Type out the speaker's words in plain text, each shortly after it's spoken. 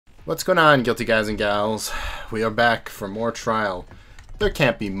What's going on, guilty guys and gals? We are back for more trial. There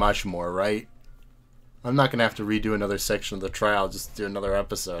can't be much more, right? I'm not going to have to redo another section of the trial just to do another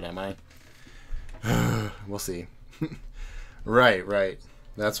episode, am I? We'll see. Right.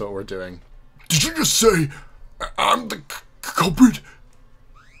 That's what we're doing. Did you just say I'm the culprit?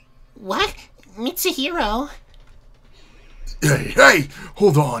 What? Mitsuhiro? Hey,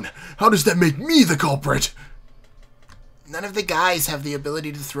 hold on. How does that make me the culprit? None of the guys have the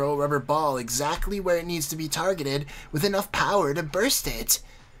ability to throw a rubber ball exactly where it needs to be targeted with enough power to burst it.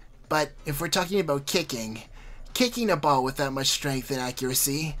 But if we're talking about kicking a ball with that much strength and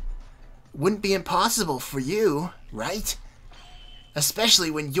accuracy wouldn't be impossible for you, right?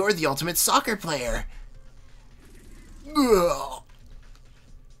 Especially when you're the ultimate soccer player. Ugh.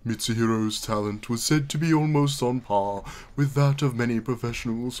 Mitsuhiro's talent was said to be almost on par with that of many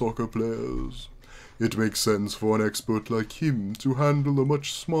professional soccer players. It makes sense for an expert like him to handle a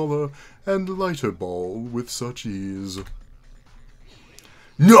much smaller and lighter ball with such ease.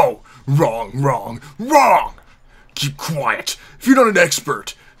 No! Wrong! Keep quiet! If you're not an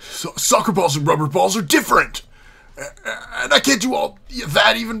expert, soccer balls and rubber balls are different! And I can't do all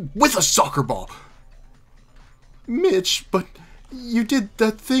that even with a soccer ball! Mitch, but you did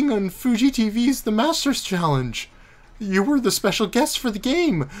that thing on Fuji TV's The Masters Challenge. You were the special guest for the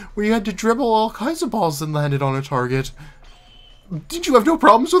game, where you had to dribble all kinds of balls and land it on a target. Did you have no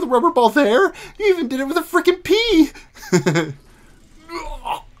problems with a rubber ball there? You even did it with a frickin' pea!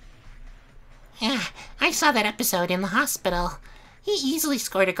 Yeah, I saw that episode in the hospital. He easily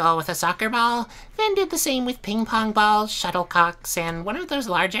scored a goal with a soccer ball, then did the same with ping pong balls, shuttlecocks, and one of those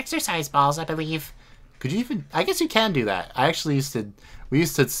large exercise balls, I believe. Could you even... I guess you can do that. I actually we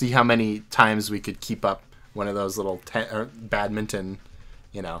used to see how many times we could keep up one of those little badminton,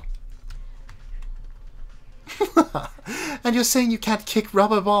 you know. And you're saying you can't kick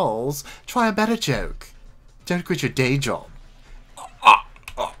rubber balls? Try a better joke. Don't quit your day job.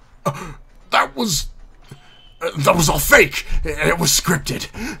 That was all fake. It was scripted.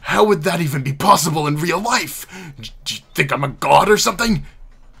 How would that even be possible in real life? Do you think I'm a god or something?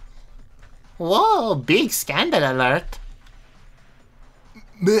 Whoa, big scandal alert.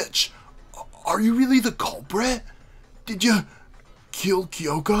 Mitch, are you really the culprit? Did you kill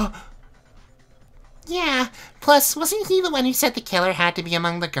Kyoka? Yeah, plus, wasn't he the one who said the killer had to be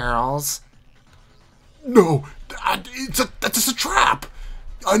among the girls? No, that's a trap.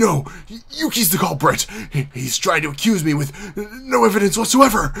 I know, Yuki's the culprit. He's trying to accuse me with no evidence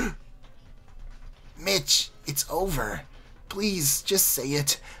whatsoever. Mitch, it's over. Please, just say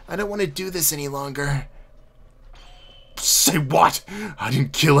it. I don't want to do this any longer. Say what? I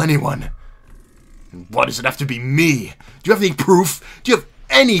didn't kill anyone. And why does it have to be me? Do you have any proof? Do you have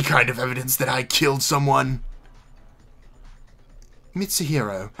any kind of evidence that I killed someone?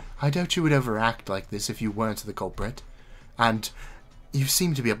 Mitsuhiro, I doubt you would ever act like this if you weren't the culprit. And you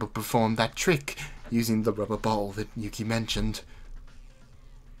seem to be able to perform that trick using the rubber ball that Yuki mentioned.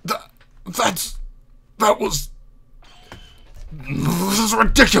 This is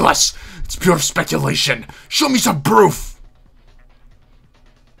ridiculous! It's pure speculation. Show me some proof!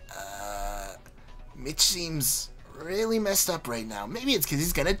 Mitch seems really messed up right now. Maybe it's because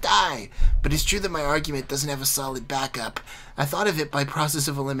he's gonna die. But it's true that my argument doesn't have a solid backup. I thought of it by process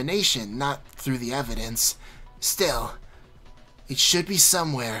of elimination, not through the evidence. Still, it should be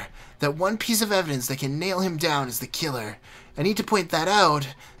somewhere. That one piece of evidence that can nail him down as the killer. I need to point that out,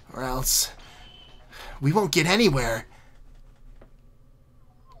 or else we won't get anywhere.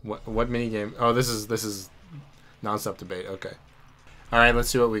 What minigame? Oh, this is non-stop debate. Okay. All right, let's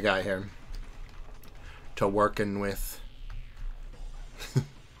see what we got here. To working with.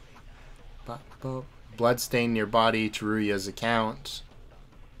 Blood stain your body, Teruya's account.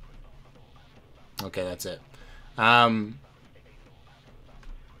 Okay, that's it.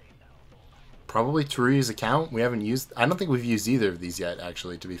 Probably Teruya's account. We haven't used... I don't think we've used either of these yet,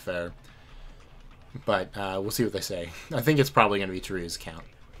 actually, to be fair. But we'll see what they say. I think it's probably going to be Teruya's account.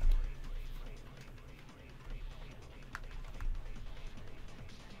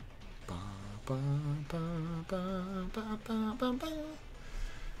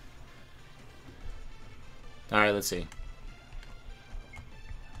 Alright, let's see.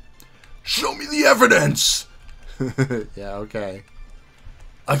 Show me the evidence! Yeah, okay.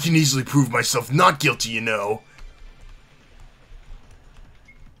 I can easily prove myself not guilty, you know.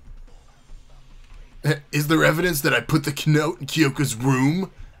 Is there evidence that I put the note in Kyoka's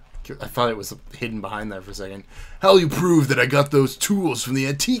room? I thought it was hidden behind there for a second. How'll you prove that I got those tools from the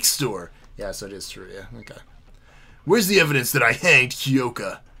antique store? Yeah, so it is true, yeah. Okay. Where's the evidence that I hanged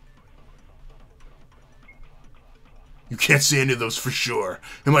Kyoka? You can't say any of those for sure.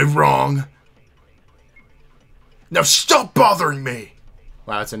 Am I wrong? Now stop bothering me!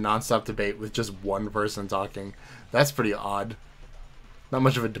 Wow, it's a non-stop debate with just one person talking. That's pretty odd. Not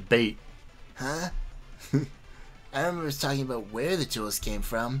much of a debate. Huh? I remember us talking about where the tools came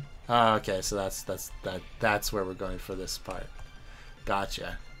from. Oh, okay, so that's where we're going for this part.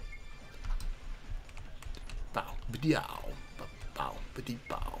 Gotcha. Bow, ba-dee-ow, bow,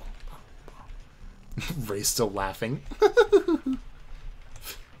 ba-dee-bow. Ray's still laughing.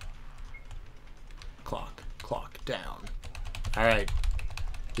 Clock down. Alright.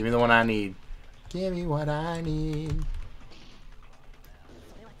 Give me the one I need. Give me what I need.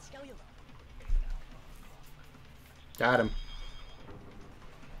 Got him.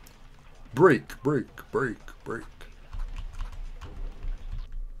 Break.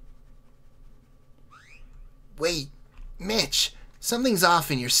 Wait, Mitch, something's off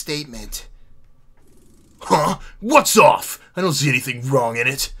in your statement. Huh? What's off? I don't see anything wrong in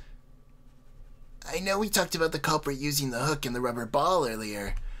it. I know we talked about the culprit using the hook and the rubber ball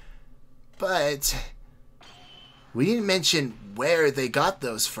earlier, but we didn't mention where they got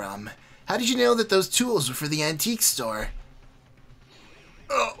those from. How did you know that those tools were for the antique store?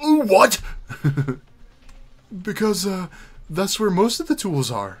 What? Because, that's where most of the tools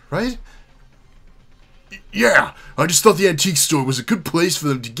are, right? Yeah, I just thought the antique store was a good place for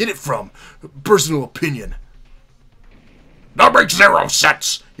them to get it from. Personal opinion. That makes 0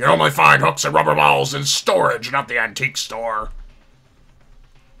 sense. You normally find hooks and rubber balls in storage, not the antique store.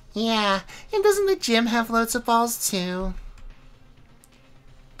 Yeah, and doesn't the gym have loads of balls too?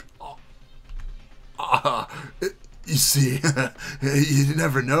 You see, you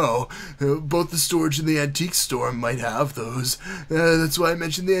never know. Both the storage and the antique store might have those. That's why I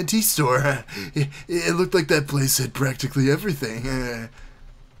mentioned the antique store. It looked like that place had practically everything.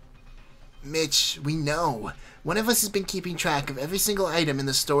 Mitch, we know. One of us has been keeping track of every single item in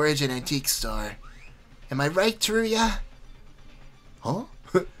the storage and antique store. Am I right, Teruya? Huh?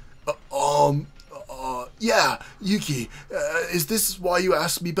 Yeah, Yuki. Is this why you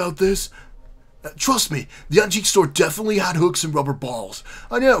asked me about this? Trust me, the antique store definitely had hooks and rubber balls.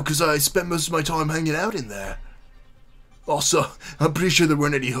 I know, because I spent most of my time hanging out in there. Also, I'm pretty sure there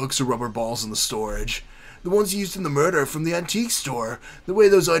weren't any hooks or rubber balls in the storage. The ones used in the murder are from the antique store. The way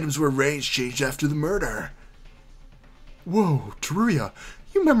those items were arranged changed after the murder. Whoa, Teruya,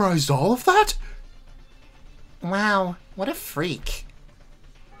 you memorized all of that? Wow, what a freak.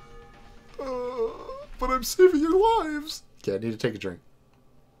 But I'm saving your lives. Okay, I need to take a drink.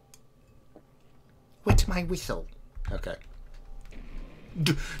 Wet my whistle. Okay.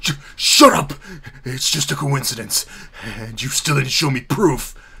 Shut up! It's just a coincidence. And you still didn't show me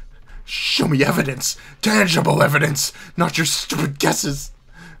proof. Show me evidence. Tangible evidence. Not your stupid guesses.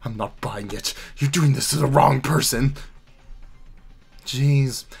 I'm not buying it. You're doing this to the wrong person.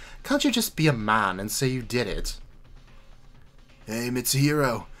 Jeez. Can't you just be a man and say you did it? Hey,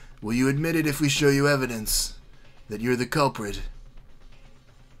 Mitsuhiro. Will you admit it if we show you evidence that you're the culprit?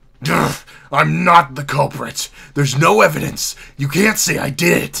 I'm not the culprit. There's no evidence. You can't say I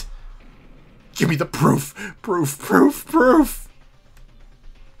did it. Give me the proof. Proof.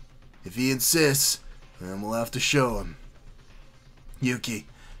 If he insists, then we'll have to show him. Yuki,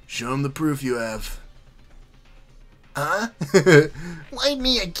 show him the proof you have. Huh? Why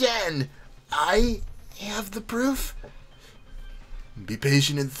me again? I have the proof? Be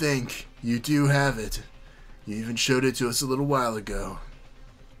patient and think. You do have it. You even showed it to us a little while ago.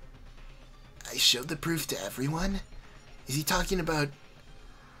 I showed the proof to everyone? Is he talking about...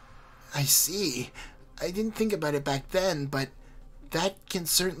 I see. I didn't think about it back then, but that can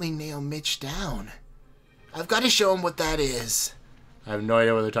certainly nail Mitch down. I've got to show him what that is. I have no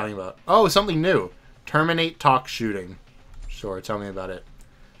idea what they're talking about. Oh, something new. Terminate talk shooting. Sure, tell me about it.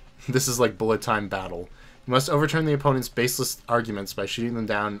 This is like bullet time battle. You must overturn the opponent's baseless arguments by shooting them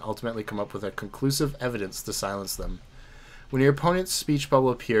down and ultimately come up with a conclusive evidence to silence them. When your opponent's speech bubble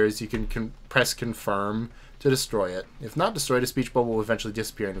appears, you can press confirm to destroy it. If not destroyed, a speech bubble will eventually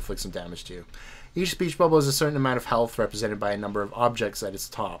disappear and inflict some damage to you. Each speech bubble has a certain amount of health represented by a number of objects at its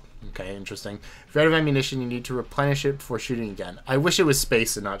top. Okay, interesting. If you're out of ammunition, you need to replenish it before shooting again. I wish it was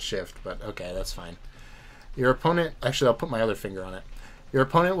space and not shift, but okay, that's fine. Your opponent... Actually, I'll put my other finger on it. Your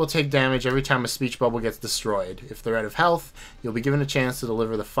opponent will take damage every time a speech bubble gets destroyed. If they're out of health, you'll be given a chance to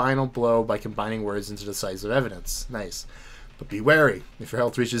deliver the final blow by combining words into decisive evidence. Nice. But be wary. If your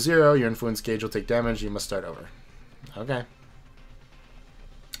health reaches 0, your influence gauge will take damage and you must start over. Okay.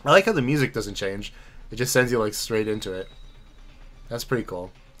 I like how the music doesn't change. It just sends you like straight into it. That's pretty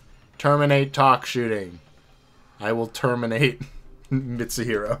cool. Terminate talk shooting. I will terminate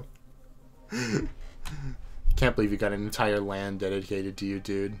Mitsuhiro. Can't believe you got an entire land dedicated to you,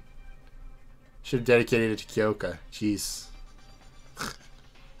 dude. Should have dedicated it to Kyoka. Jeez.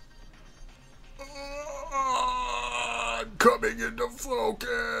 Coming into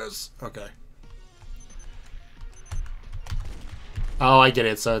focus. Okay. Oh, I get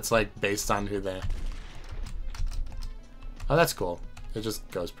it. So it's like based on who they... Oh, that's cool. It just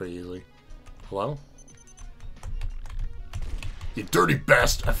goes pretty easily. Hello? You dirty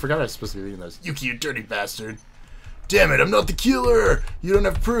bastard. I forgot I was supposed to be reading those. Yuki, you dirty bastard. Damn it, I'm not the killer. You don't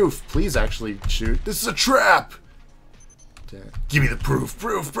have proof. Please actually shoot. This is a trap. Damn. Give me the proof.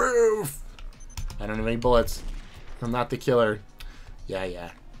 Proof. I don't have any bullets. I'm not the killer.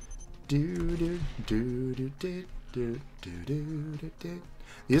 Yeah. These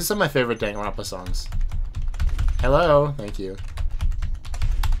are some of my favorite Danganronpa songs. Hello, thank you.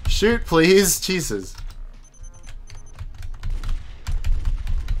 Shoot, please, Jesus.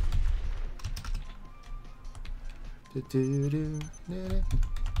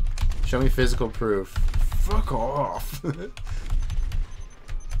 Show me physical proof. Fuck off.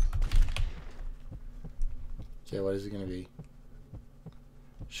 Okay, what is it gonna be?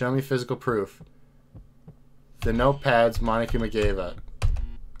 Show me physical proof. The notepads Monokuma gave up.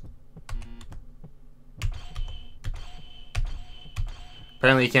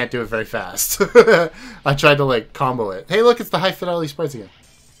 Apparently you can't do it very fast. I tried to like combo it. Hey look, it's the high fidelity sprites again.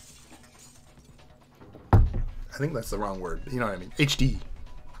 I think that's the wrong word. You know what I mean. HD.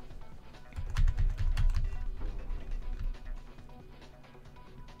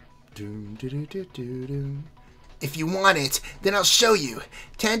 If you want it, then I'll show you.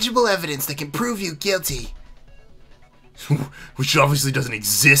 Tangible evidence that can prove you guilty. Which obviously doesn't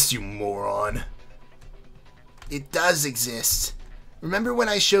exist, you moron. It does exist. Remember when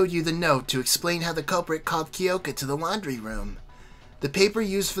I showed you the note to explain how the culprit called Kyoka to the laundry room? The paper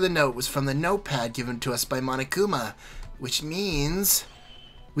used for the note was from the notepad given to us by Monokuma, which means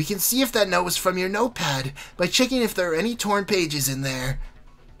we can see if that note was from your notepad by checking if there are any torn pages in there.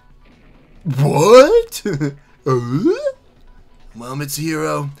 What? Well,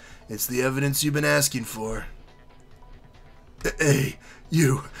 Mitsuhiro, it's the evidence you've been asking for. Hey,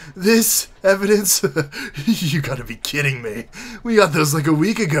 you, this evidence? You gotta be kidding me. We got those like a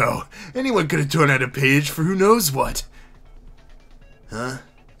week ago. Anyone could have torn out a page for who knows what. Huh?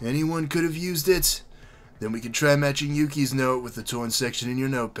 Anyone could have used it? Then we can try matching Yuki's note with the torn section in your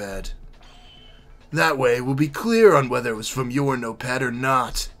notepad. That way, we'll be clear on whether it was from your notepad or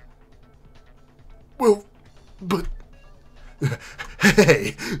not. Well, but...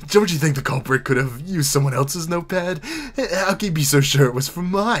 Hey, don't you think the culprit could have used someone else's notepad? How can you be so sure it was from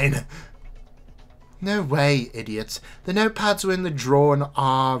mine? No way, idiots. The notepads were in the drawer in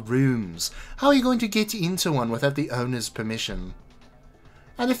our rooms. How are you going to get into one without the owner's permission?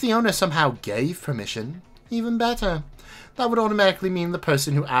 And if the owner somehow gave permission, even better. That would automatically mean the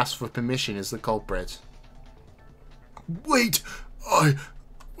person who asked for permission is the culprit. Wait,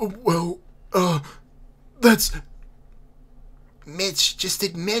 that's... Mitch, just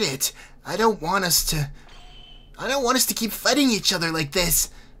admit it. I don't want us to keep fighting each other like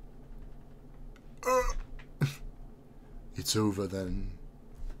this. It's over then.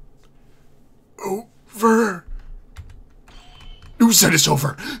 Over? Who said it's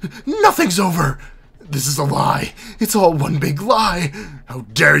over? Nothing's over! This is a lie. It's all one big lie. How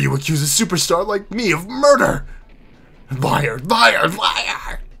dare you accuse a superstar like me of murder? Liar, liar,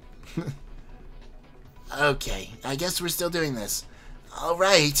 liar! Okay, I guess we're still doing this.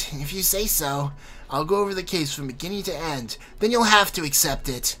 Alright, if you say so. I'll go over the case from beginning to end. Then you'll have to accept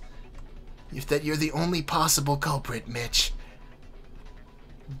it. If that you're the only possible culprit, Mitch.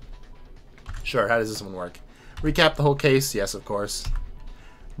 Sure, how does this one work? Recap the whole case? Yes, of course.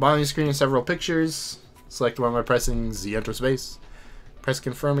 Bottom of the screen are several pictures. Select one by pressing Z enter space. Press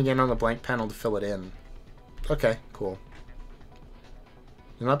confirm again on the blank panel to fill it in. Okay, cool.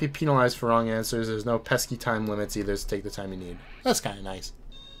 You'll not be penalized for wrong answers. There's no pesky time limits either, so take the time you need. That's kind of nice.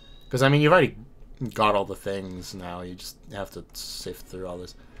 Because, I mean, you've already got all the things now. You just have to sift through all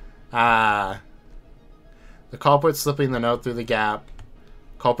this. The culprit slipping the note through the gap.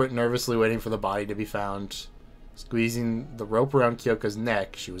 Culprit nervously waiting for the body to be found. Squeezing the rope around Kyoka's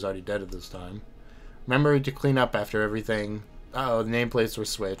neck. She was already dead at this time. Remembering to clean up after everything. Uh-oh, the nameplates were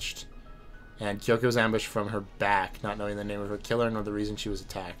switched. And Kyoko was ambushed from her back, not knowing the name of her killer nor the reason she was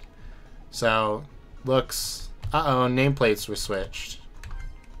attacked. So, looks... Uh-oh, nameplates were switched.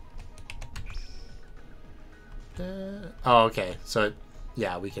 Oh, okay. So,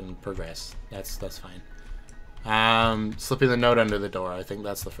 yeah, we can progress. That's fine. Slipping the note under the door. I think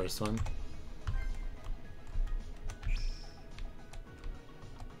that's the first one.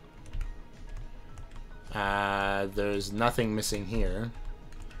 There's nothing missing here.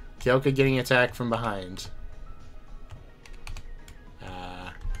 Kyoka getting attacked from behind.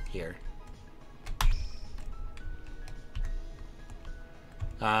 Here.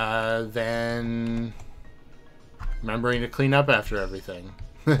 Then remembering to clean up after everything.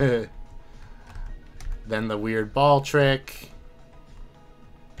 Then the weird ball trick,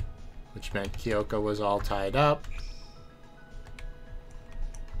 which meant Kyoka was all tied up.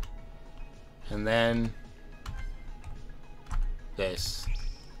 And then this.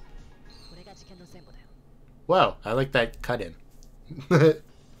 Whoa, I like that cut in.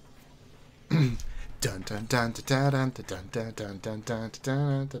 Dun dun dun dun dun dun dun dun dun dun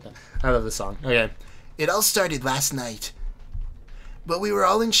dun dun. I love this song. Okay. It all started last night. But we were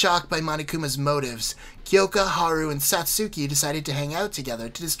all in shock by Monokuma's motives. Kyoka, Haru, and Satsuki decided to hang out together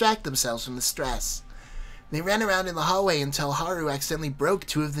to distract themselves from the stress. They ran around in the hallway until Haru accidentally broke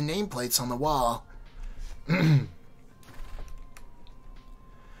 2 of the nameplates on the wall. The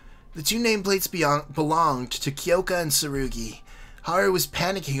 2 nameplates belonged to Kyoka and Tsurugi. Haru was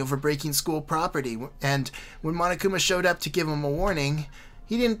panicking over breaking school property, and when Monokuma showed up to give him a warning,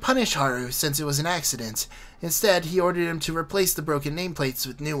 he didn't punish Haru since it was an accident. Instead, he ordered him to replace the broken nameplates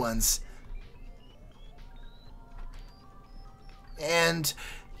with new ones. And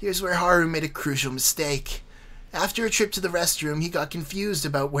here's where Haru made a crucial mistake. After a trip to the restroom, he got confused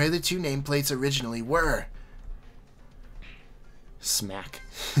about where the 2 nameplates originally were. Smack.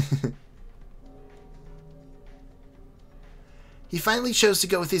 He finally chose to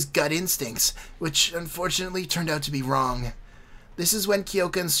go with his gut instincts, which unfortunately turned out to be wrong. This is when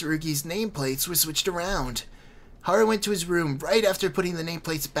Kyoka and Tsurugi's nameplates were switched around. Haru went to his room right after putting the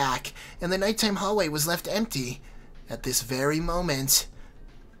nameplates back, and the nighttime hallway was left empty. At this very moment,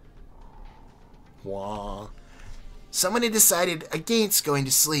 Wah. someone had decided against going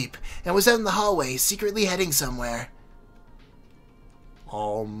to sleep, and was out in the hallway, secretly heading somewhere.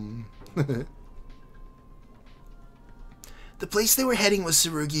 The place they were heading was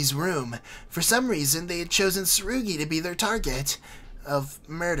Tsurugi's room. For some reason, they had chosen Tsurugi to be their target of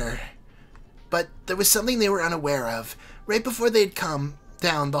murder. But there was something they were unaware of. Right before they'd come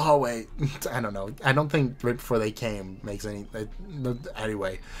down the hallway... I don't know. I don't think right before they came makes any...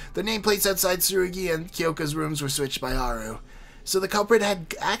 Anyway. The nameplates outside Tsurugi and Kyoka's rooms were switched by Haru. So the culprit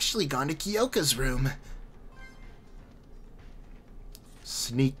had actually gone to Kyoka's room.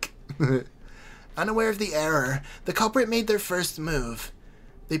 Sneak. Unaware of the error, the culprit made their first move.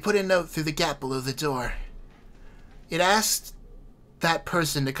 They put a note through the gap below the door. It asked that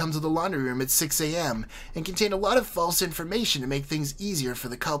person to come to the laundry room at 6 a.m. and contained a lot of false information to make things easier for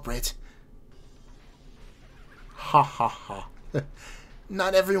the culprit. Ha ha ha.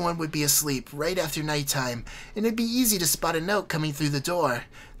 Not everyone would be asleep right after nighttime, and it'd be easy to spot a note coming through the door.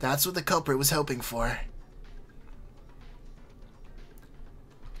 That's what the culprit was hoping for.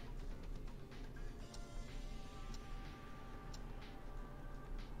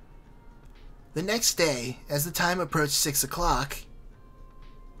 The next day, as the time approached 6 o'clock,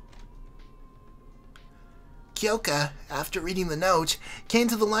 Kyoka, after reading the note, came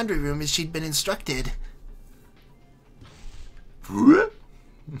to the laundry room as she'd been instructed. The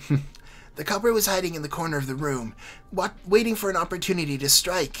culprit was hiding in the corner of the room, waiting for an opportunity to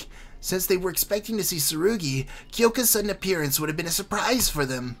strike. Since they were expecting to see Tsurugi, Kyoka's sudden appearance would have been a surprise for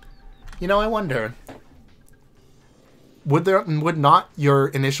them. You know, I wonder... Would not your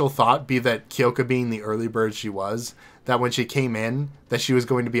initial thought be that Kyoka, being the early bird she was, that when she came in, that she was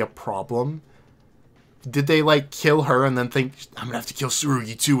going to be a problem? Did they, like, kill her and then think, I'm gonna have to kill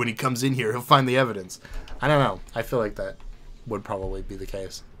Tsurugi too when he comes in here, he'll find the evidence? I don't know. I feel like that would probably be the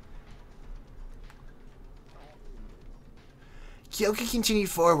case. Kyoka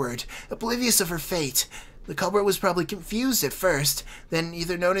continued forward, oblivious of her fate. The culprit was probably confused at first, then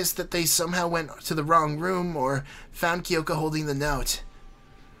either noticed that they somehow went to the wrong room or found Kyoka holding the note.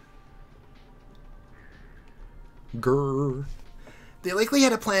 Grrr. They likely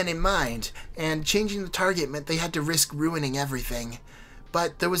had a plan in mind, and changing the target meant they had to risk ruining everything.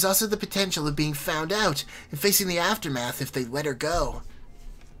 But there was also the potential of being found out and facing the aftermath if they let her go.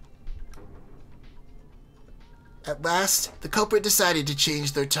 At last, the culprit decided to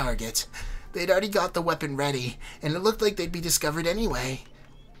change their target. They'd already got the weapon ready, and it looked like they'd be discovered anyway.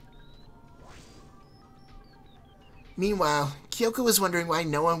 Meanwhile, Kyoka was wondering why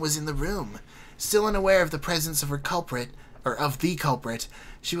no one was in the room. Still unaware of the presence of her culprit, or of the culprit,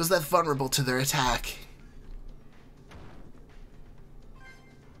 she was left vulnerable to their attack.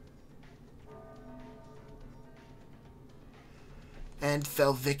 And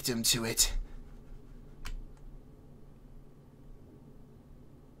fell victim to it.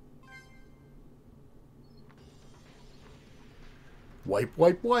 Wipe,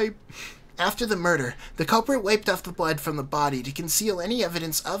 wipe, wipe. After the murder, the culprit wiped off the blood from the body to conceal any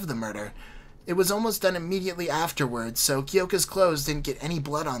evidence of the murder. It was almost done immediately afterwards, so Kyoka's clothes didn't get any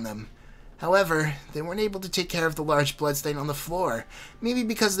blood on them. However, they weren't able to take care of the large bloodstain on the floor, maybe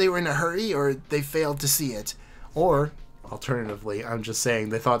because they were in a hurry or they failed to see it. Or, alternatively, I'm just saying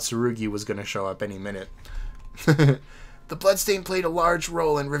they thought Tsurugi was going to show up any minute. The bloodstain played a large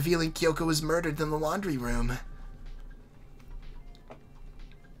role in revealing Kyoko was murdered in the laundry room.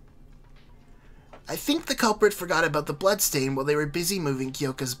 I think the culprit forgot about the bloodstain while they were busy moving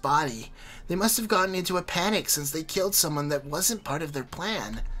Kyoka's body. They must have gotten into a panic since they killed someone that wasn't part of their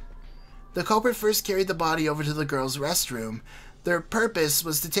plan. The culprit first carried the body over to the girls' restroom. Their purpose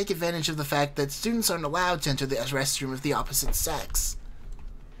was to take advantage of the fact that students aren't allowed to enter the restroom of the opposite sex.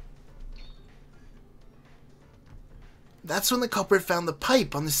 That's when the culprit found the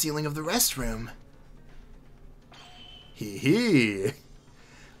pipe on the ceiling of the restroom. Hee hee.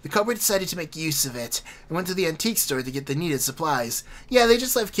 The culprit decided to make use of it and went to the antique store to get the needed supplies. Yeah, they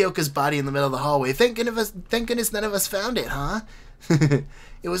just left Kyoka's body in the middle of the hallway. Thank goodness none of us found it, huh?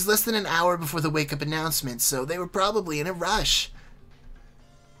 It was less than an hour before the wake-up announcement, so they were probably in a rush.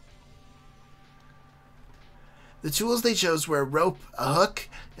 The tools they chose were a rope, a hook,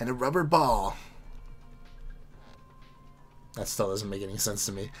 and a rubber ball. That still doesn't make any sense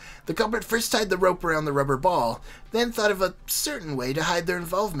to me. The culprit first tied the rope around the rubber ball, then thought of a certain way to hide their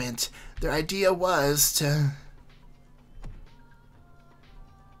involvement. Their idea was to...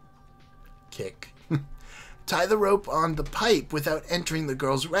 kick. tie the rope on the pipe without entering the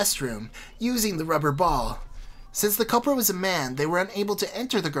girls' restroom, using the rubber ball. Since the culprit was a man, they were unable to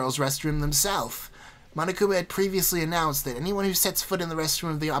enter the girls' restroom themselves. Monokuma had previously announced that anyone who sets foot in the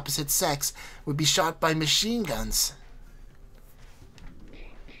restroom of the opposite sex would be shot by machine guns.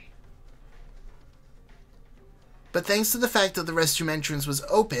 But thanks to the fact that the restroom entrance was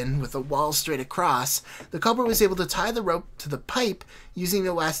open, with a wall straight across, the culprit was able to tie the rope to the pipe using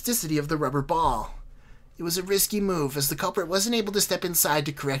the elasticity of the rubber ball. It was a risky move, as the culprit wasn't able to step inside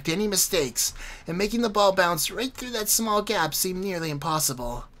to correct any mistakes, and making the ball bounce right through that small gap seemed nearly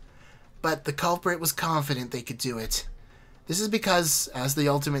impossible. But the culprit was confident they could do it. This is because, as the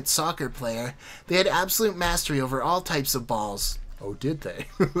ultimate soccer player, they had absolute mastery over all types of balls. Oh, did they?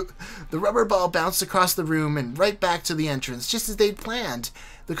 The rubber ball bounced across the room and right back to the entrance, just as they'd planned.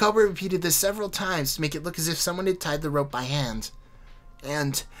 The culprit repeated this several times to make it look as if someone had tied the rope by hand.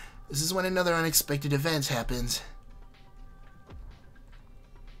 And this is when another unexpected event happened.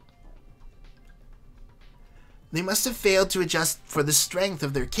 They must have failed to adjust for the strength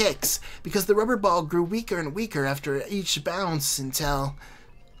of their kicks, because the rubber ball grew weaker and weaker after each bounce until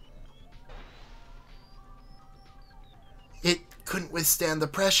it couldn't withstand the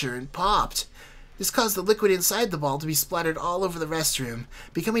pressure and popped. This caused the liquid inside the ball to be splattered all over the restroom,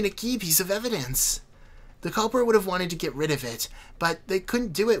 becoming a key piece of evidence. The culprit would have wanted to get rid of it, but they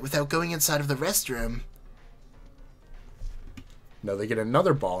couldn't do it without going inside of the restroom. No, they get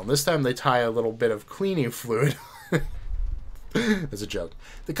another ball, and this time they tie a little bit of cleaning fluid. As a joke.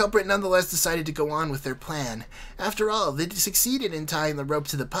 The culprit nonetheless decided to go on with their plan. After all, they'd succeeded in tying the rope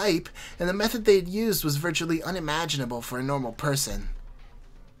to the pipe, and the method they'd used was virtually unimaginable for a normal person.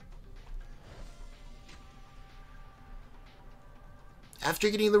 After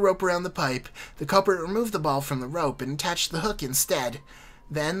getting the rope around the pipe, the culprit removed the ball from the rope and attached the hook instead.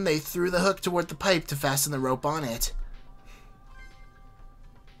 Then they threw the hook toward the pipe to fasten the rope on it.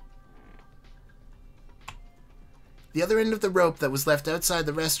 The other end of the rope that was left outside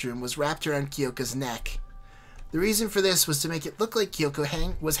the restroom was wrapped around Kyoka's neck. The reason for this was to make it look like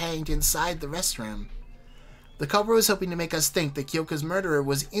Kyoko was hanged inside the restroom. The culprit was hoping to make us think that Kyoko's murderer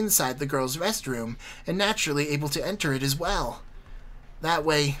was inside the girl's restroom, and naturally able to enter it as well. That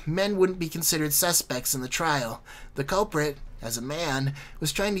way, men wouldn't be considered suspects in the trial. The culprit, as a man,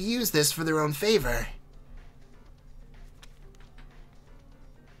 was trying to use this for their own favor.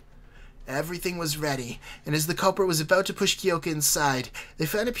 Everything was ready, and as the culprit was about to push Kyoka inside, they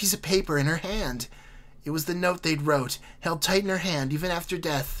found a piece of paper in her hand. It was the note they'd wrote, held tight in her hand even after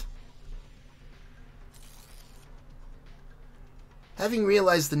death. Having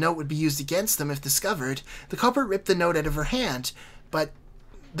realized the note would be used against them if discovered, the culprit ripped the note out of her hand, but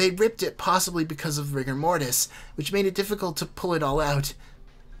they ripped it possibly because of rigor mortis, which made it difficult to pull it all out.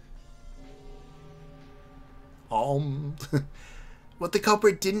 What the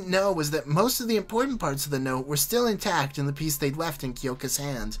culprit didn't know was that most of the important parts of the note were still intact in the piece they'd left in Kyoka's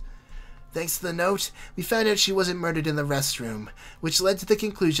hand. Thanks to the note, we found out she wasn't murdered in the restroom, which led to the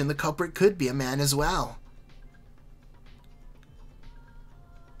conclusion the culprit could be a man as well.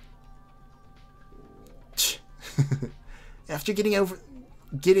 After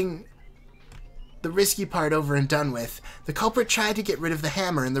getting the risky part over and done with, the culprit tried to get rid of the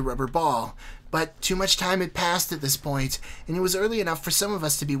hammer and the rubber ball, but too much time had passed at this point, and it was early enough for some of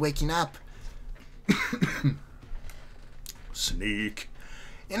us to be waking up. Sneak.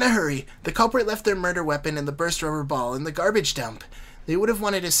 In a hurry, the culprit left their murder weapon and the burst rubber ball in the garbage dump. They would have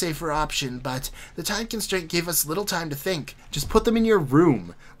wanted a safer option, but the time constraint gave us little time to think. Just put them in your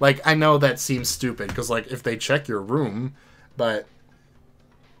room. Like, I know that seems stupid, because, like, if they check your room, but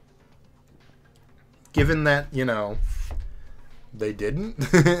given that, you know, they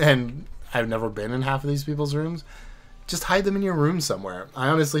didn't, and I've never been in half of these people's rooms, just hide them in your room somewhere. I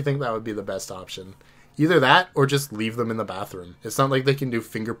honestly think that would be the best option. Either that, or just leave them in the bathroom. It's not like they can do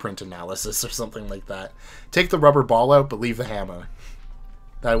fingerprint analysis or something like that. Take the rubber ball out, but leave the hammer.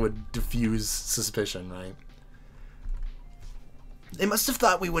 That would diffuse suspicion, right? They must have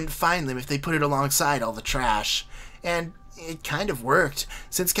thought we wouldn't find them if they put it alongside all the trash. And it kind of worked,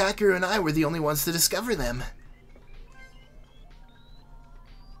 since Kakeru and I were the only ones to discover them.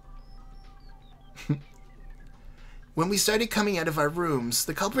 When we started coming out of our rooms,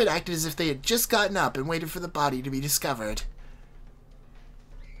 the culprit acted as if they had just gotten up and waited for the body to be discovered.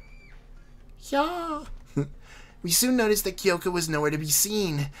 Yeah. We soon noticed that Kyoko was nowhere to be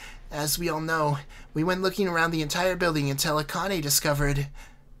seen. As we all know, we went looking around the entire building until Akane discovered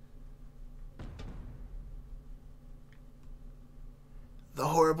the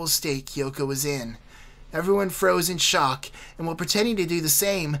horrible state Kyoko was in. Everyone froze in shock, and while pretending to do the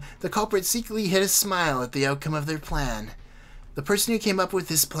same, the culprit secretly hid a smile at the outcome of their plan. The person who came up with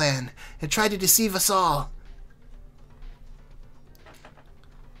this plan had tried to deceive us all.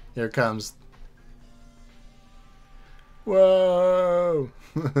 Here it comes. Whoa!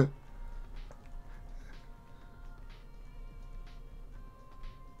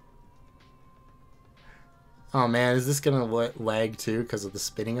 Oh man, is this gonna lag too because of the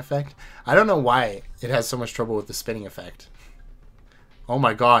spinning effect? I don't know why it has so much trouble with the spinning effect. Oh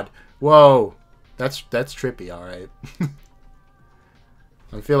my god. Whoa! That's trippy, alright.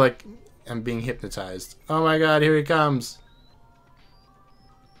 I feel like I'm being hypnotized. Oh my god, here he comes!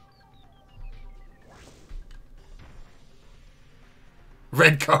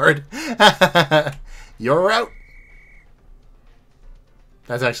 Red card! You're out!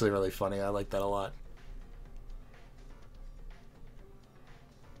 That's actually really funny. I like that a lot.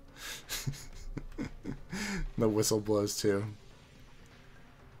 The whistle blows too.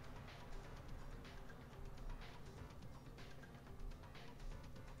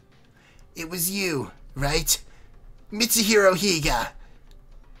 It was you, right? Mitsuhiro Higa.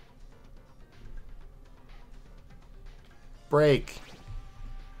 Break.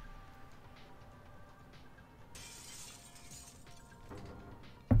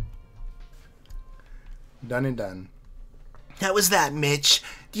 Done and done. How was that, Mitch?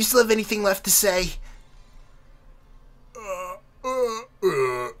 Do you still have anything left to say?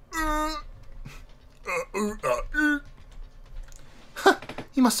 Huh,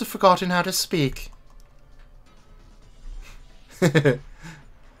 he must have forgotten how to speak.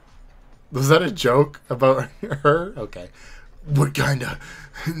 Was that a joke about her? Okay. What kind of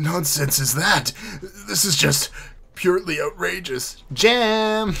nonsense is that? This is just purely outrageous.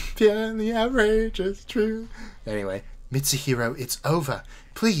 Jam! Purely outrageous, true. Anyway. Mitsuhiro, it's over.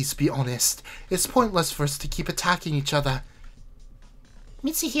 Please be honest. It's pointless for us to keep attacking each other.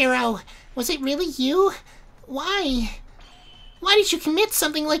 Mitsuhiro, was it really you? Why? Why did you commit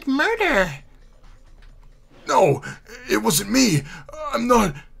something like murder? No, it wasn't me. I'm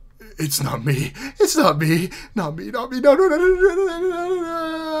not... It's not me. It's not me. Not me, not me. No, no, no, no, no, no, no,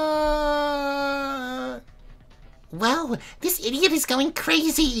 no. Well, this idiot is going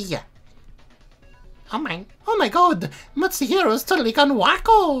crazy. Oh my god, Mitsuhiro's totally gone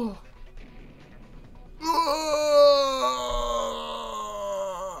wacko.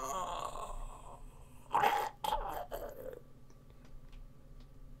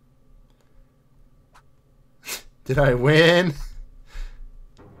 Did I win?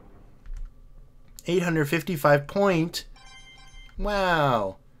 855 point.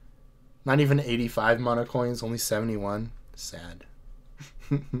 Wow. Not even 85 mana coins, only 71. Sad.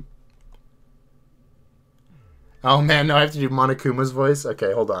 Oh man, no, I have to do Monokuma's voice?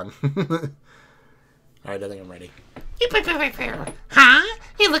 Okay, hold on. Alright, I think I'm ready. Huh?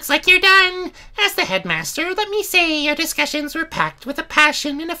 It looks like you're done. As the headmaster, let me say your discussions were packed with a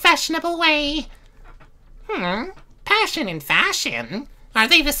passion in a fashionable way. Passion and fashion? Are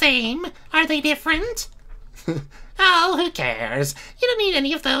they the same? Are they different? Oh, who cares? You don't need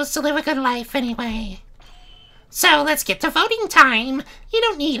any of those to live a good life anyway. So let's get to voting time. You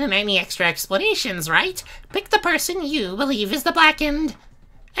don't need any extra explanations, right? Pick the person you believe is the blackened.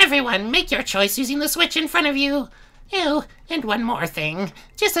 Everyone, make your choice using the switch in front of you. Oh, and one more thing,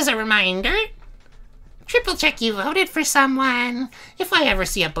 just as a reminder. Triple check you voted for someone. If I ever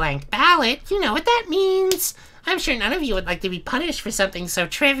see a blank ballot, you know what that means. I'm sure none of you would like to be punished for something so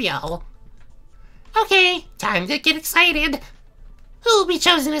trivial. Okay, time to get excited. Who will be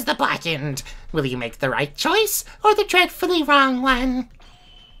chosen as the blackened? Will you make the right choice or the dreadfully wrong one?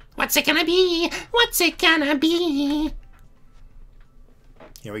 What's it gonna be? What's it gonna be?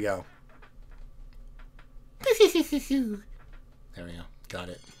 Here we go. There we go. Got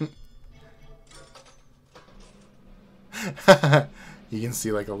it. You can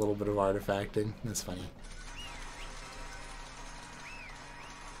see like a little bit of artifacting. That's funny.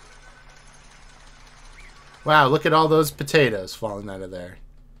 Wow, look at all those potatoes falling out of there.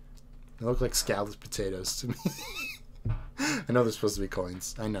 They look like scalloped potatoes to me. I know they're supposed to be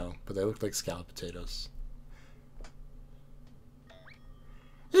coins. I know, but they look like scalloped potatoes.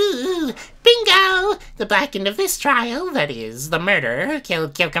 Ooh, bingo! The blackened of this trial, that is, the murderer who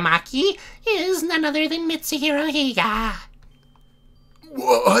killed Kyokamaki, is none other than Mitsuhiro Higa.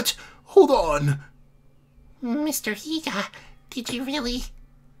 What? Hold on. Mr. Higa, did you really?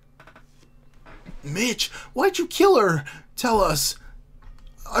 Mitch, why'd you kill her? Tell us.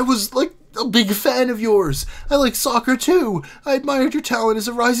 I was, like, a big fan of yours. I like soccer, too. I admired your talent as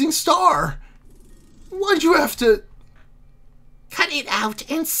a rising star. Why'd you have to... Cut it out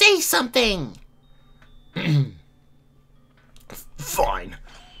and say something! Fine.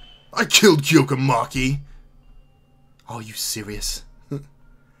 I killed Kyokamaki. Are you serious?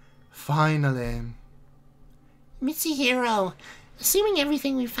 Finally. Mitsuhiro, assuming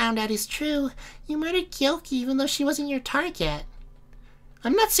everything we found out is true, you murdered Kyoki even though she wasn't your target.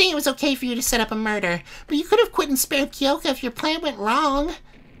 I'm not saying it was okay for you to set up a murder, but you could have quit and spared Kyoka if your plan went wrong.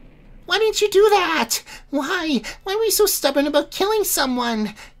 Why didn't you do that? Why? Why were you so stubborn about killing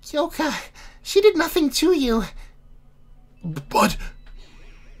someone? Kyoka, she did nothing to you. But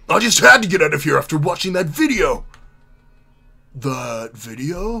I just had to get out of here after watching that video. That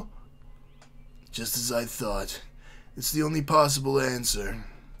video? Just as I thought. It's the only possible answer.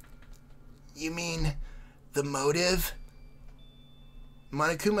 You mean the motive?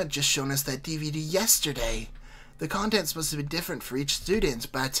 Monokuma just shown us that DVD yesterday. The contents must have been different for each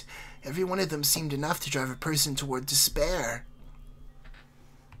student, but every one of them seemed enough to drive a person toward despair.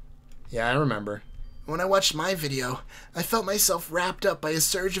 Yeah, I remember. When I watched my video, I felt myself wrapped up by a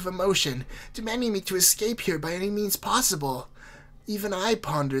surge of emotion, demanding me to escape here by any means possible. Even I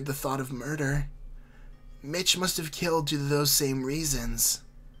pondered the thought of murder. Mitch must have killed due to those same reasons.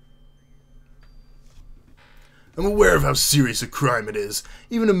 I'm aware of how serious a crime it is.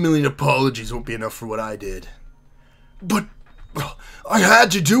 Even a million apologies won't be enough for what I did. But I had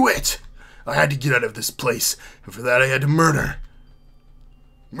to do it. I had to get out of this place, and for that I had to murder.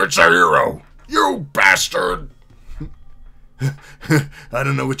 Mitsuhiro, you bastard! I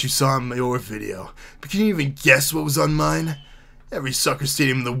don't know what you saw in your video, but can you even guess what was on mine? Every soccer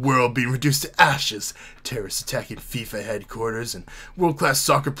stadium in the world being reduced to ashes, terrorists attacking FIFA headquarters, and world-class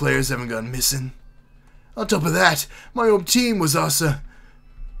soccer players having gone missing. On top of that, my home team was also...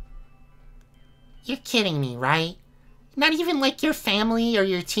 You're kidding me, right? Not even like your family or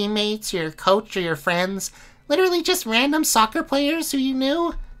your teammates, your coach or your friends. Literally just random soccer players who you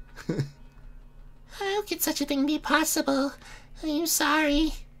knew? How could such a thing be possible? I'm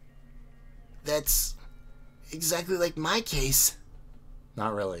sorry. That's exactly like my case.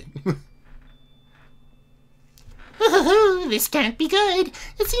 Not really. This can't be good.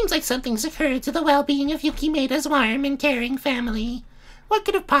 It seems like something's occurred to the well-being of Yukimeda's warm and caring family. What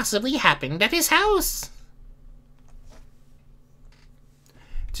could have possibly happened at his house?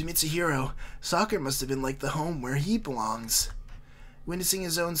 To Mitsuhiro, soccer must have been like the home where he belongs. Witnessing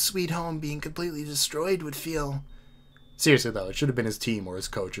his own sweet home being completely destroyed would feel... Seriously though, it should have been his team or his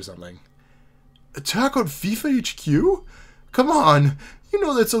coach or something. Attack on FIFA HQ? Come on, you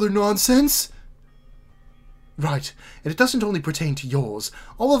know that's other nonsense. Right, and it doesn't only pertain to yours.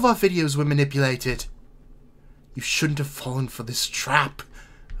 All of our videos were manipulated. You shouldn't have fallen for this trap.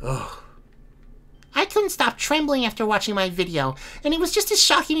 Ugh. I couldn't stop trembling after watching my video, and it was just as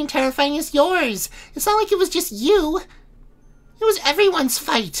shocking and terrifying as yours. It's not like it was just you. It was everyone's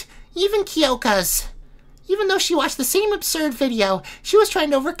fight, even Kyoka's. Even though she watched the same absurd video, she was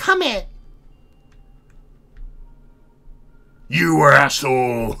trying to overcome it. You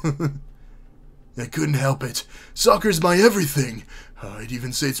asshole! I couldn't help it. Soccer's my everything. I'd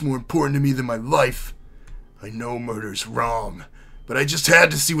even say it's more important to me than my life. I know murder's wrong, but I just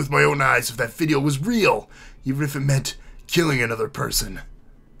had to see with my own eyes if that video was real, even if it meant killing another person.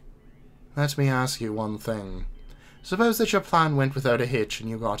 Let me ask you one thing. Suppose that your plan went without a hitch and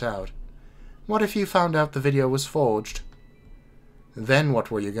you got out. What if you found out the video was forged? Then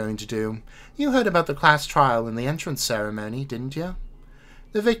what were you going to do? You heard about the class trial and the entrance ceremony, didn't you?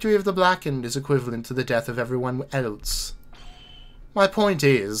 The victory of the Blackened is equivalent to the death of everyone else. My point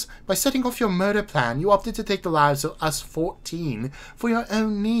is, by setting off your murder plan, you opted to take the lives of us 14 for your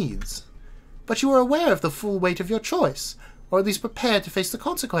own needs. But you were aware of the full weight of your choice, or at least prepared to face the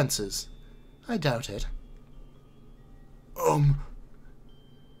consequences. I doubt it. You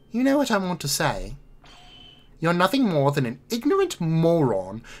know what I want to say? You're nothing more than an ignorant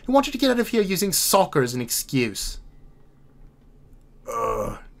moron who wanted to get out of here using soccer as an excuse.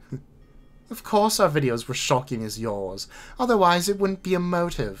 Of course our videos were shocking as yours, otherwise it wouldn't be a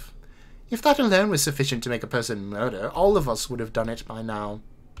motive. If that alone was sufficient to make a person murder, all of us would have done it by now.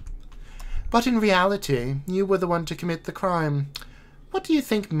 But in reality, you were the one to commit the crime. What do you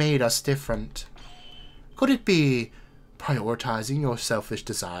think made us different? Could it be prioritizing your selfish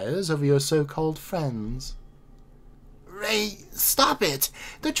desires over your so-called friends? Ray, stop it!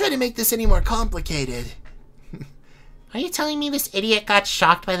 Don't try to make this any more complicated. Are you telling me this idiot got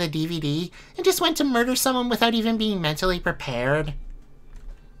shocked by the DVD and just went to murder someone without even being mentally prepared?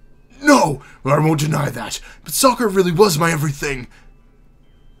 No! I won't deny that, but soccer really was my everything.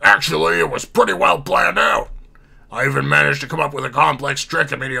 Actually, it was pretty well planned out. I even managed to come up with a complex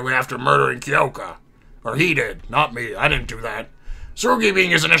trick immediately after murdering Kyoka. Or he did, not me. I didn't do that. Tsurugi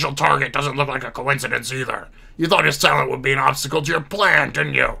being his initial target doesn't look like a coincidence either. You thought his talent would be an obstacle to your plan,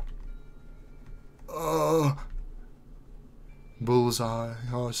 didn't you? Bullseye,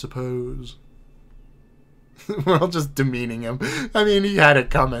 I suppose. We're all just demeaning him. I mean, he had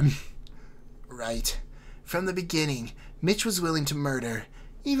it coming. Right. From the beginning, Mitch was willing to murder,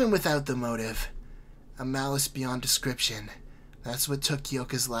 even without the motive. A malice beyond description. That's what took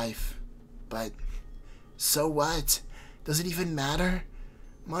Kyoka's life. But so what? Does it even matter?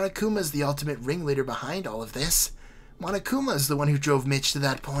 Monokuma's the ultimate ringleader behind all of this. Monokuma's the one who drove Mitch to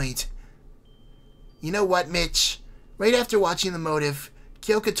that point. You know what, Mitch? Right after watching the motive,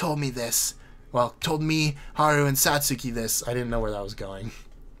 Kyoka told me this. Well, told me, Haru, and Satsuki this. I didn't know where that was going.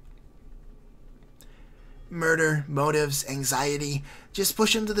 Murder, motives, anxiety. Just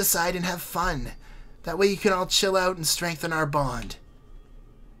push them to the side and have fun. That way you can all chill out and strengthen our bond.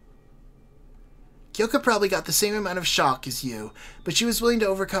 Kyoka probably got the same amount of shock as you, but she was willing to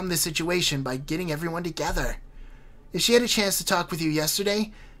overcome this situation by getting everyone together. If she had a chance to talk with you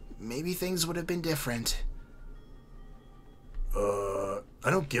yesterday, maybe things would have been different. I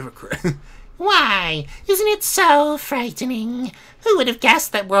don't give a crap. Why? Isn't it so frightening? Who would have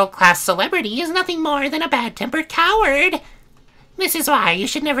guessed that world-class celebrity is nothing more than a bad-tempered coward? This is why you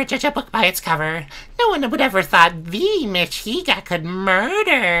should never judge a book by its cover. No one would ever thought the Mitch Higa could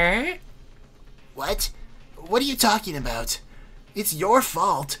murder. What? What are you talking about? It's your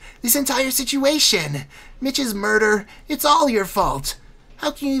fault. This entire situation. Mitch's murder, it's all your fault.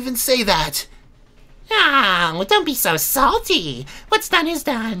 How can you even say that? Oh, don't be so salty. What's done is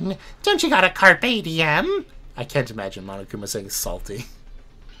done. Don't you got a carpe diem? I can't imagine Monokuma saying salty.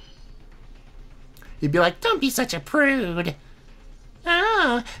 He'd be like, don't be such a prude.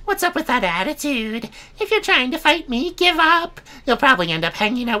 Oh, what's up with that attitude? If you're trying to fight me, give up. You'll probably end up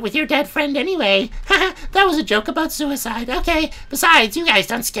hanging out with your dead friend anyway. Haha, that was a joke about suicide. Okay, besides, you guys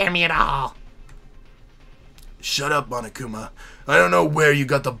don't scare me at all. Shut up, Monokuma. I don't know where you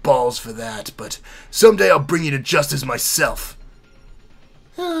got the balls for that, but someday I'll bring you to justice myself.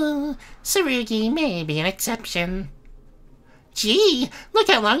 Oh, Tsurugi may be an exception. Gee, look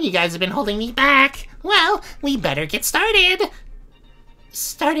how long you guys have been holding me back. Well, we better get started.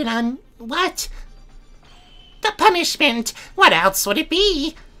 Started on what? The punishment. What else would it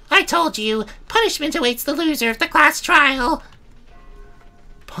be? I told you, punishment awaits the loser of the class trial.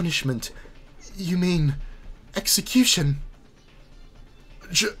 Punishment? You mean execution?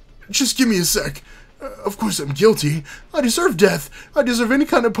 Just give me a sec. Of course I'm guilty. I deserve death. I deserve any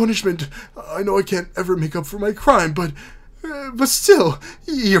kind of punishment. I know I can't ever make up for my crime, but still,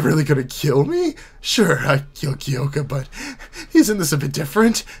 you're really gonna kill me? Sure, I'd kill Kyoka, but isn't this a bit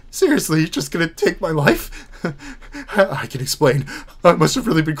different? Seriously, you're just gonna take my life? I can explain. I must have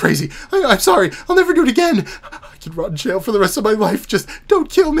really been crazy. I'm sorry. I'll never do it again. I can rot in jail for the rest of my life. Just don't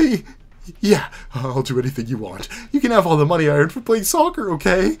kill me. Yeah, I'll do anything you want. You can have all the money I earned for playing soccer,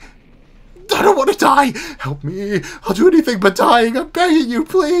 okay? I don't want to die. Help me. I'll do anything but dying. I'm begging you,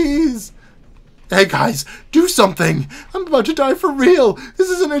 please. Hey, guys, do something. I'm about to die for real. This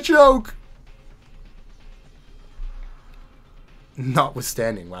isn't a joke.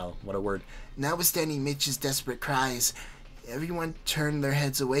 Notwithstanding, wow, what a word. Notwithstanding Mitch's desperate cries, everyone turned their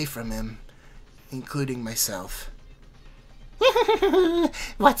heads away from him, including myself.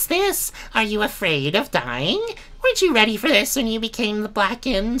 What's this? Are you afraid of dying? Weren't you ready for this when you became the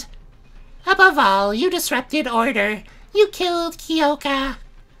Blackened? Above all, you disrupted order. You killed Kyoka.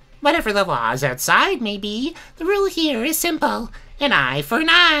 Whatever the laws outside may be, the rule here is simple. An eye for an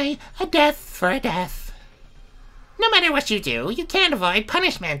eye, a death for a death. No matter what you do, you can't avoid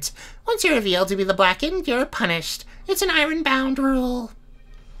punishment. Once you're revealed to be the Blackened, you're punished. It's an iron-bound rule.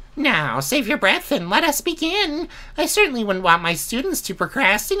 Now, save your breath and let us begin. I certainly wouldn't want my students to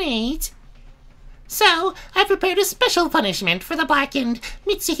procrastinate. So, I prepared a special punishment for the Blackened,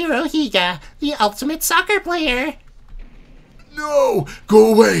 Mitsuhiro Higa, the ultimate soccer player. No!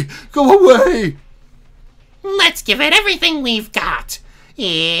 Go away! Go away! Let's give it everything we've got.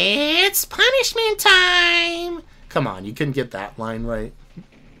 It's punishment time! Come on, you couldn't get that line right.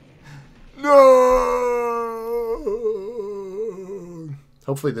 No!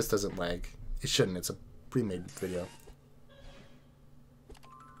 Hopefully this doesn't lag. It shouldn't, it's a pre-made video.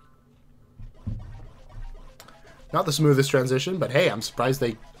 Not the smoothest transition, but hey, I'm surprised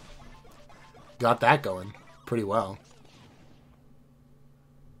they got that going pretty well.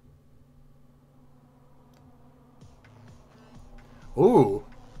 Ooh.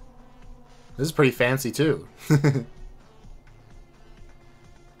 This is pretty fancy too.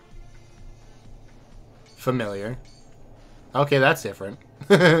 Familiar. Okay, that's different.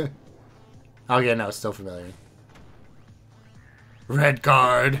 Okay, no, it's still familiar. Red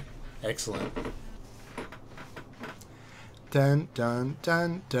card. Excellent. Dun dun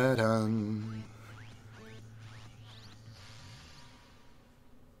dun dun dun.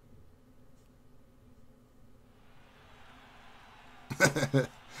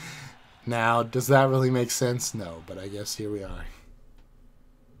 Now, does that really make sense? No, but I guess here we are.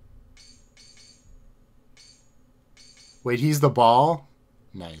 Wait, he's the ball?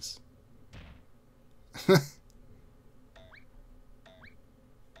 Nice.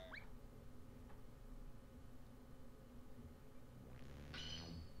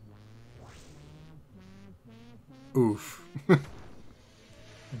 Oof.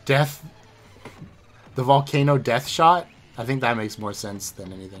 Death. The volcano death shot? I think that makes more sense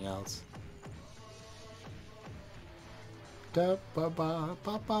than anything else. Da ba ba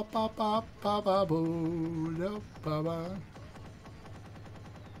ba ba ba ba ba ba boo da ba ba.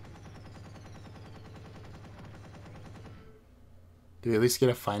 Do we at least get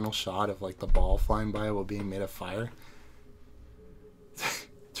a final shot of like the ball flying by while being made of fire?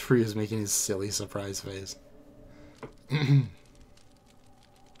 Tree is making his silly surprise face.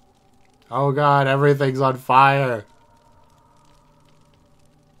 Oh god, everything's on fire.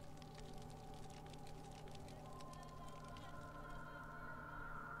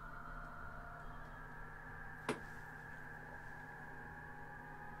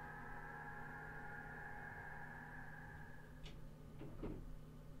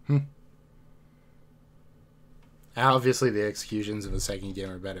 Obviously the executions in the second game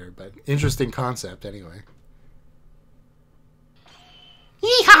are better, but interesting concept anyway.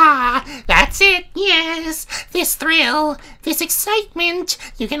 Yeehaw! That's it, yes! This thrill, this excitement,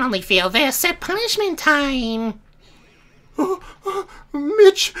 you can only feel this at punishment time!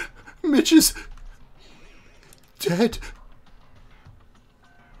 Mitch is dead.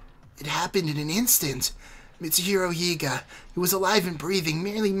 It happened in an instant. Mitsuhiro Higa, who was alive and breathing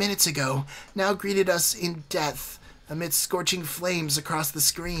merely minutes ago, now greeted us in death amidst scorching flames across the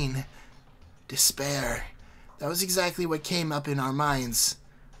screen. Despair. That was exactly what came up in our minds.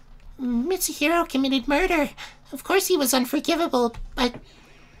 Mitsuhiro committed murder. Of course he was unforgivable, but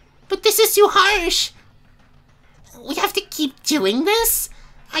this is too harsh. We have to keep doing this?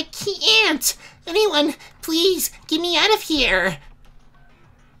 I can't. Anyone, please, get me out of here.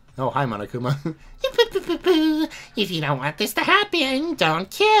 Oh, hi, Monokuma. If you don't want this to happen, don't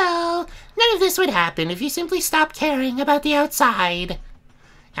kill. None of this would happen if you simply stopped caring about the outside.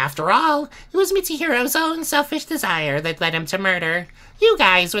 After all, it was Mitsuhiro's own selfish desire that led him to murder. You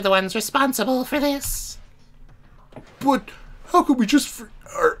guys were the ones responsible for this. But how could we just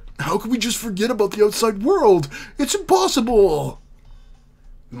forget about the outside world? It's impossible.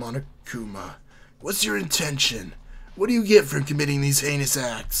 Monokuma, what's your intention? What do you get from committing these heinous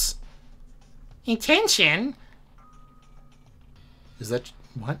acts? Intention? Is that...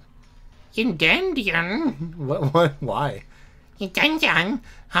 what? Intention? What? Why? Intention?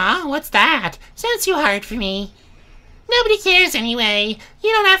 Huh? What's that? Sounds too hard for me. Nobody cares anyway.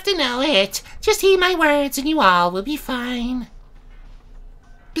 You don't have to know it. Just heed my words and you all will be fine.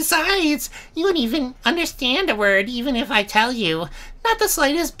 Besides, you wouldn't even understand a word even if I tell you. Not the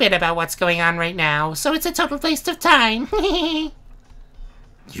slightest bit about what's going on right now, so it's a total waste of time.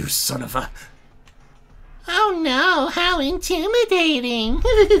 You son of a... Oh no, how intimidating.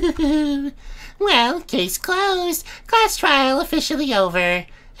 Well, case closed. Class trial officially over.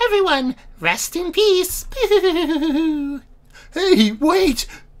 Everyone, rest in peace. Hey, wait!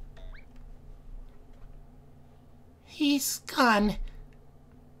 He's gone.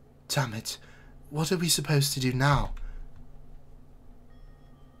 Damn it. What are we supposed to do now?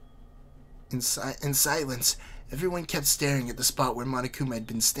 In silence, everyone kept staring at the spot where Monokuma had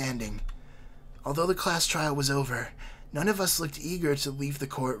been standing. Although the class trial was over, none of us looked eager to leave the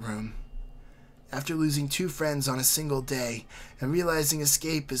courtroom. After losing 2 friends on a single day, and realizing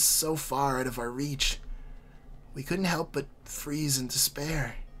escape is so far out of our reach, we couldn't help but freeze in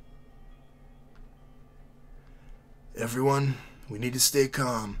despair. Everyone, we need to stay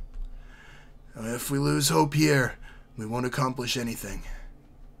calm. If we lose hope here, we won't accomplish anything.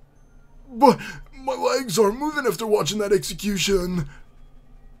 But my legs aren't moving after watching that execution.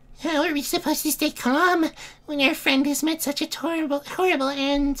 How are we supposed to stay calm when our friend has met such a horrible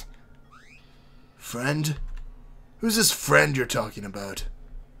end? Friend? Who's this friend you're talking about?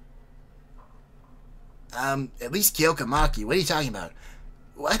 At least Kyoka Maki. What are you talking about?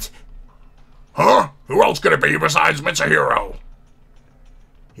 What? Huh? Who else could it be besides Mitsuhiro?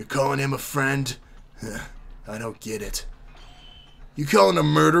 You're calling him a friend? I don't get it. You calling a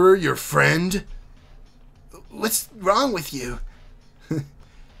murderer your friend? What's wrong with you?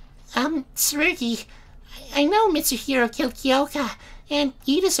 Tsurugi, I know Mitsuhiro killed Kyoka, and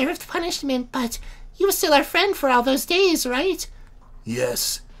you deserved punishment, but he was still our friend for all those days, right?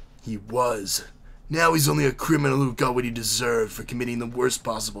 Yes, he was. Now he's only a criminal who got what he deserved for committing the worst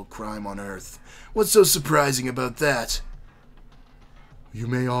possible crime on Earth. What's so surprising about that? You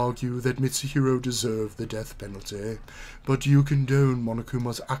may argue that Mitsuhiro deserved the death penalty, but you condone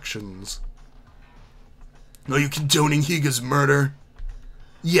Monokuma's actions. Are you condoning Higa's murder?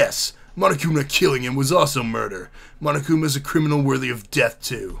 Yes, Monokuma killing him was also murder. Monokuma's a criminal worthy of death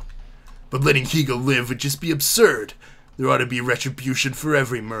too. But letting Higa live would just be absurd. There ought to be retribution for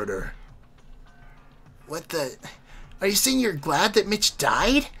every murder. What the... Are you saying you're glad that Mitch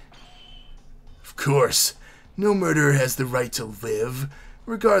died? Of course. No murderer has the right to live,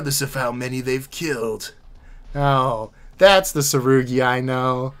 regardless of how many they've killed. Oh, that's the Tsurugi I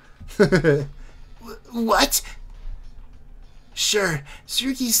know. What? Sure,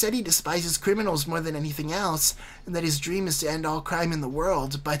 Tsurugi said he despises criminals more than anything else, and that his dream is to end all crime in the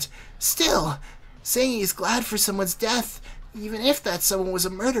world, but still, saying he's glad for someone's death, even if that someone was a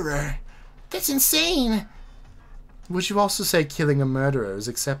murderer, that's insane. Would you also say killing a murderer is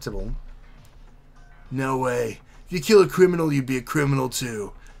acceptable? No way. If you kill a criminal, you'd be a criminal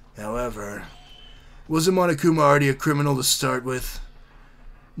too. However, wasn't Monokuma already a criminal to start with?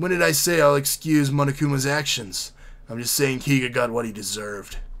 When did I say I'll excuse Monokuma's actions? I'm just saying Higa got what he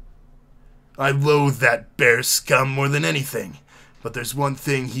deserved. I loathe that bear scum more than anything, but there's one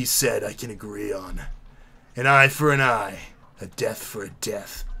thing he said I can agree on. An eye for an eye, a death for a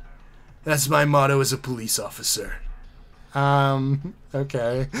death. That's my motto as a police officer.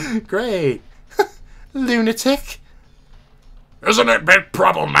 Okay. Great. Lunatic. Isn't it a bit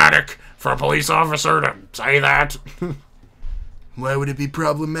problematic for a police officer to say that? Why would it be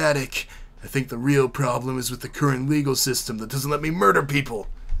problematic? I think the real problem is with the current legal system that doesn't let me murder people.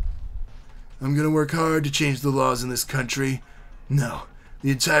 I'm gonna work hard to change the laws in this country. No,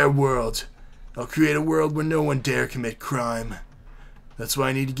 the entire world. I'll create a world where no one dare commit crime. That's why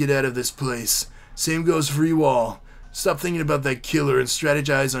I need to get out of this place. Same goes for you all. Stop thinking about that killer and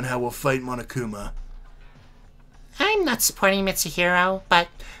strategize on how we'll fight Monokuma. I'm not supporting Mitsuhiro, but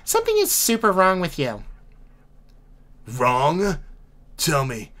something is super wrong with you. Wrong? Tell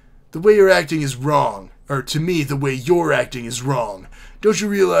me. The way you're acting is wrong. Or to me, the way you're acting is wrong. Don't you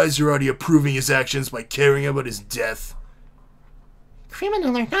realize you're already approving his actions by caring about his death?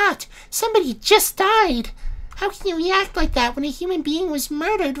 Criminal or not, somebody just died. How can you react like that when a human being was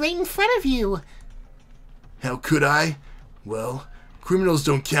murdered right in front of you? How could I? Well, criminals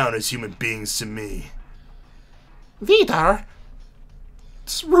don't count as human beings to me. Vidar?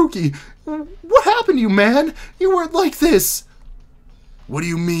 Tsurugi, what happened to you, man? You weren't like this. What do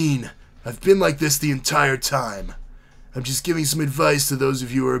you mean? I've been like this the entire time. I'm just giving some advice to those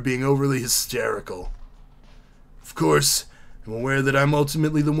of you who are being overly hysterical. Of course, I'm aware that I'm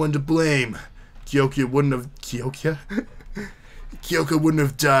ultimately the one to blame. Kyoka wouldn't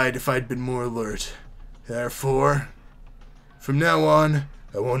have died if I'd been more alert. Therefore, from now on,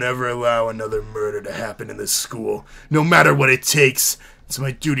 I won't ever allow another murder to happen in this school, no matter what it takes. It's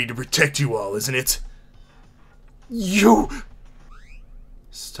my duty to protect you all, isn't it? You...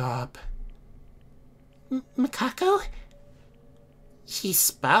 Stop. Mikako? He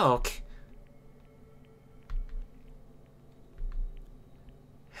spoke.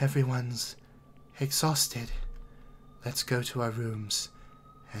 Everyone's exhausted. Let's go to our rooms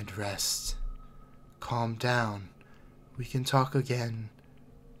and rest. Calm down. We can talk again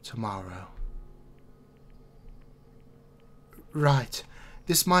tomorrow. Right.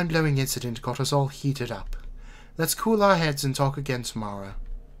 This mind-blowing incident got us all heated up. Let's cool our heads and talk again tomorrow.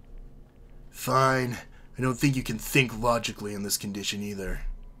 Fine. I don't think you can think logically in this condition either.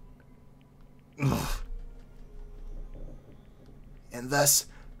 And thus,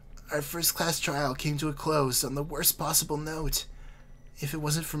 our first class trial came to a close on the worst possible note. If it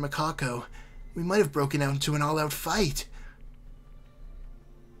wasn't for Mikako, we might have broken out into an all-out fight.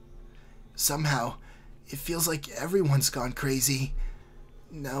 Somehow, it feels like everyone's gone crazy.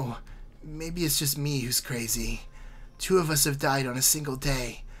 No, maybe it's just me who's crazy. 2 of us have died on a single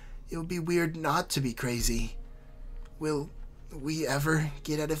day. It would be weird not to be crazy. Will we ever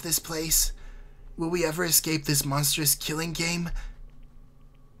get out of this place? Will we ever escape this monstrous killing game?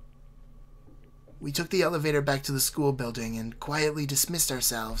 We took the elevator back to the school building and quietly dismissed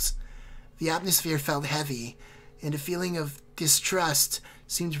ourselves. The atmosphere felt heavy, and a feeling of distrust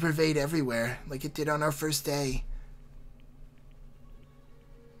seemed to pervade everywhere, like it did on our first day.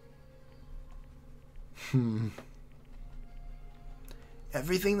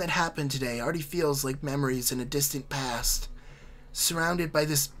 Everything that happened today already feels like memories in a distant past. Surrounded by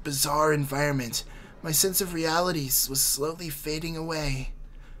this bizarre environment, my sense of realities was slowly fading away.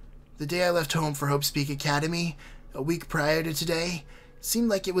 The day I left home for Hope's Peak Academy, a week prior to today, seemed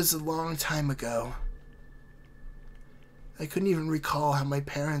like it was a long time ago. I couldn't even recall how my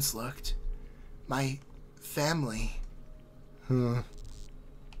parents looked. My family.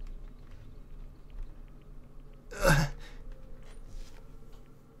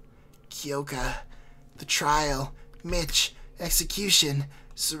 Kyoka, the trial, Mitch, execution,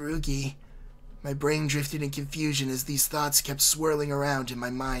 Tsurugi. My brain drifted in confusion as these thoughts kept swirling around in my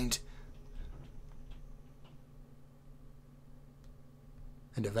mind.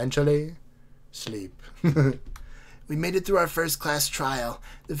 And eventually, sleep. We made it through our first class trial,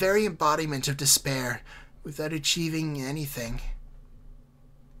 the very embodiment of despair, without achieving anything.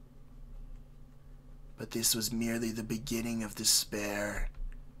 But this was merely the beginning of despair.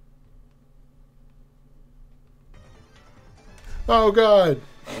 Oh god!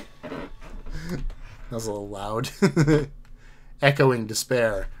 That was a little loud. Echoing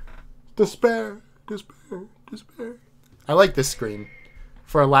despair. Despair, despair, despair. I like this screen.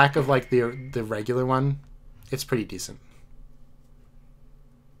 For a lack of like the regular one, it's pretty decent.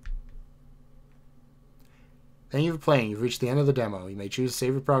 Thank you for playing. You've reached the end of the demo. You may choose to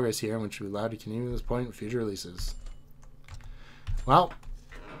save your progress here, which will be allowed to continue at this point with future releases. Well,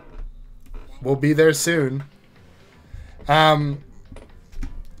 we'll be there soon.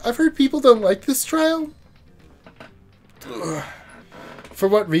 I've heard people don't like this trial. Ugh. For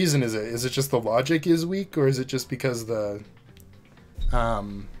what reason is it? Is it just the logic is weak, or is it just because the...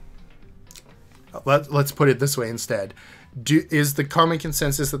 let's put it this way instead. Is the common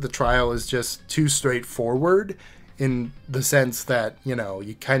consensus that the trial is just too straightforward in the sense that, you know,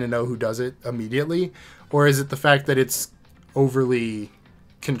 you kind of know who does it immediately? Or is it the fact that it's overly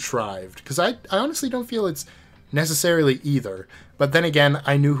contrived? Because I honestly don't feel it's necessarily either. But then again,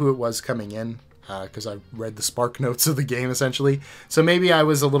 I knew who it was coming in because I read the spark notes of the game, essentially. So maybe I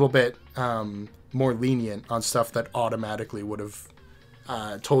was a little bit more lenient on stuff that automatically would have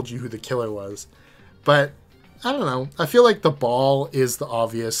told you who the killer was. But I don't know. I feel like the ball is the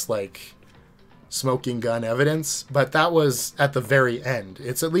obvious, like, smoking gun evidence, but that was at the very end.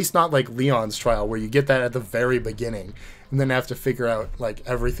 It's at least not like Leon's trial, where you get that at the very beginning, and then have to figure out, like,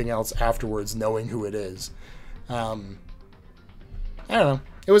 everything else afterwards, knowing who it is. I don't know.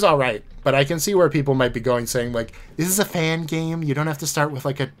 It was alright, but I can see where people might be going, saying, like, this is a fan game, you don't have to start with,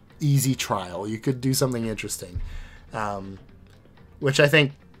 like, an easy trial. You could do something interesting. Which I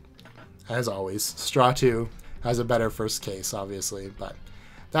think, as always, Straw 2 has a better first case, obviously, but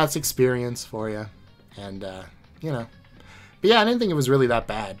that's experience for you, and, you know. But yeah, I didn't think it was really that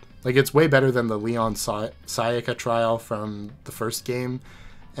bad. Like, it's way better than the Leon Sayaka trial from the first game,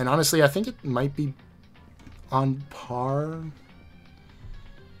 and honestly, I think it might be on par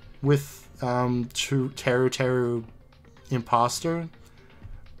with Teru Imposter,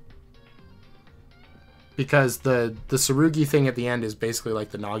 because the Tsurugi thing at the end is basically like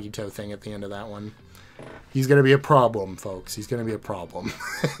the Nagito thing at the end of that one. He's going to be a problem, folks. He's going to be a problem.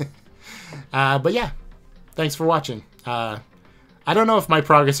 But yeah, thanks for watching. I don't know if my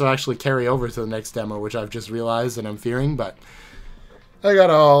progress will actually carry over to the next demo, which I've just realized and I'm fearing, but I got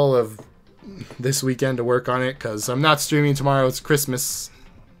all of this weekend to work on it because I'm not streaming tomorrow. It's Christmas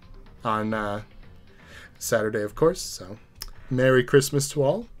on Saturday, of course. So Merry Christmas to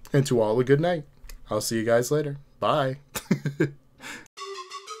all, and to all a good night. I'll see you guys later. Bye.